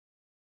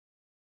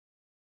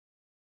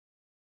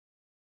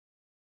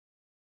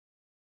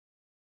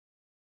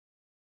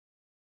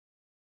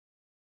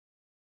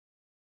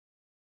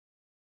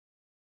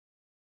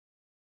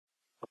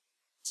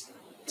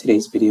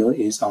Today's video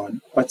is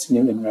on what's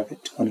new in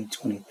Revit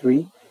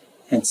 2023,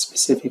 and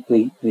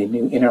specifically the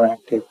new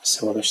interactive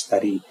solar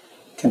study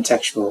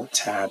contextual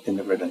tab in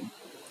the ribbon.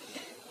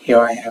 Here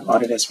I have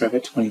Autodesk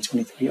Revit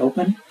 2023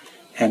 open,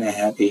 and I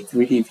have a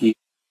 3D view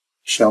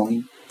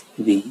showing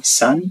the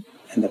sun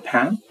and the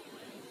path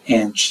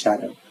and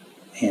shadow.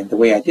 And the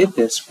way I did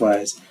this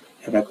was,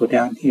 if I go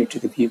down here to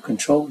the View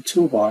Control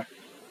toolbar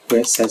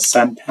where it says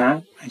Sun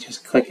Path, I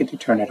just click it to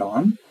turn it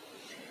on.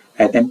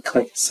 I then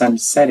click Sun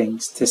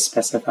Settings to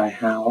specify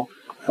how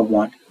I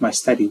want my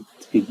study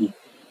to be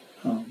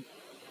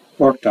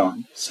worked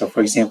on. So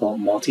for example,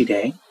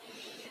 multi-day,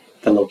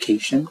 the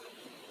location,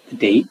 the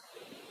date,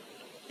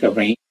 the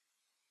range,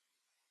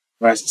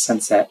 rise to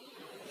sunset,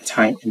 the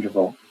time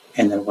interval,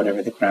 and then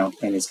whatever the ground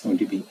plane is going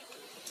to be.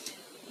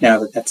 Now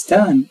that that's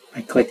done,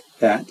 I click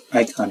that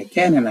icon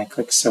again and I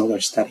click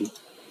Solar Study.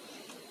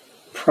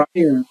 Prior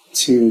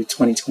to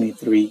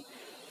 2023,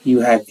 you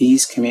had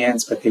these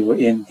commands, but they were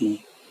in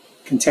the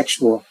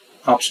contextual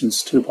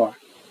options toolbar.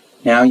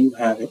 Now you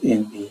have it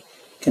in the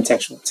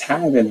contextual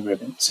tab in the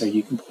ribbon, so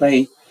you can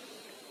play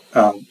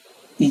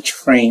each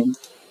frame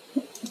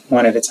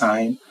one at a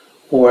time,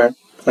 or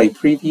play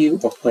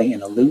preview, or play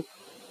in a loop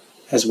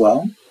as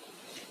well.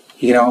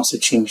 You can also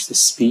change the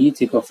speed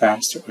to go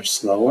faster or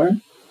slower,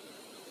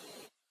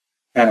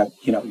 kind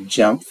of,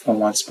 jump from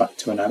one spot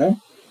to another.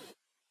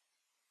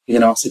 You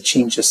can also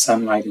change the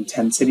sunlight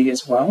intensity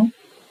as well,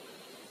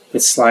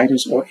 with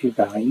sliders or a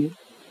value,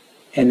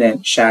 and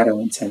then shadow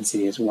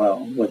intensity as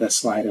well, with a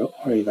slider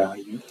or a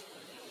value.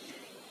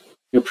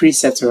 Your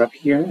presets are up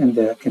here in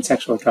the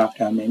contextual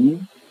drop-down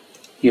menu.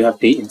 You have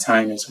date and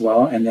time as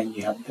well, and then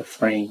you have the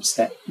frames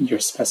that you're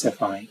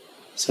specifying.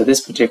 So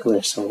this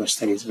particular solar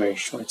study is very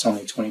short, it's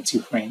only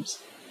 22 frames.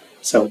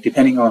 So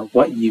depending on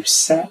what you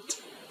set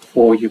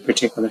for your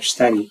particular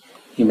study,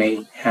 you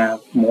may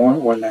have more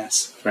or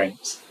less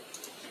frames.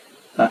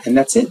 And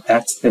that's it.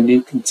 That's the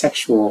new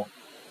contextual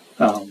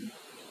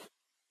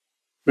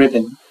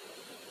ribbon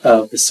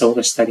of the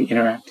solar study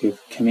interactive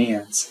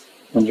commands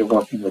when you're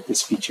working with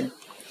this feature.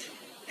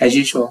 As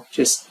usual,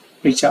 just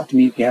reach out to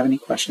me if you have any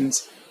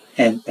questions,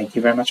 and thank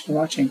you very much for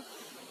watching.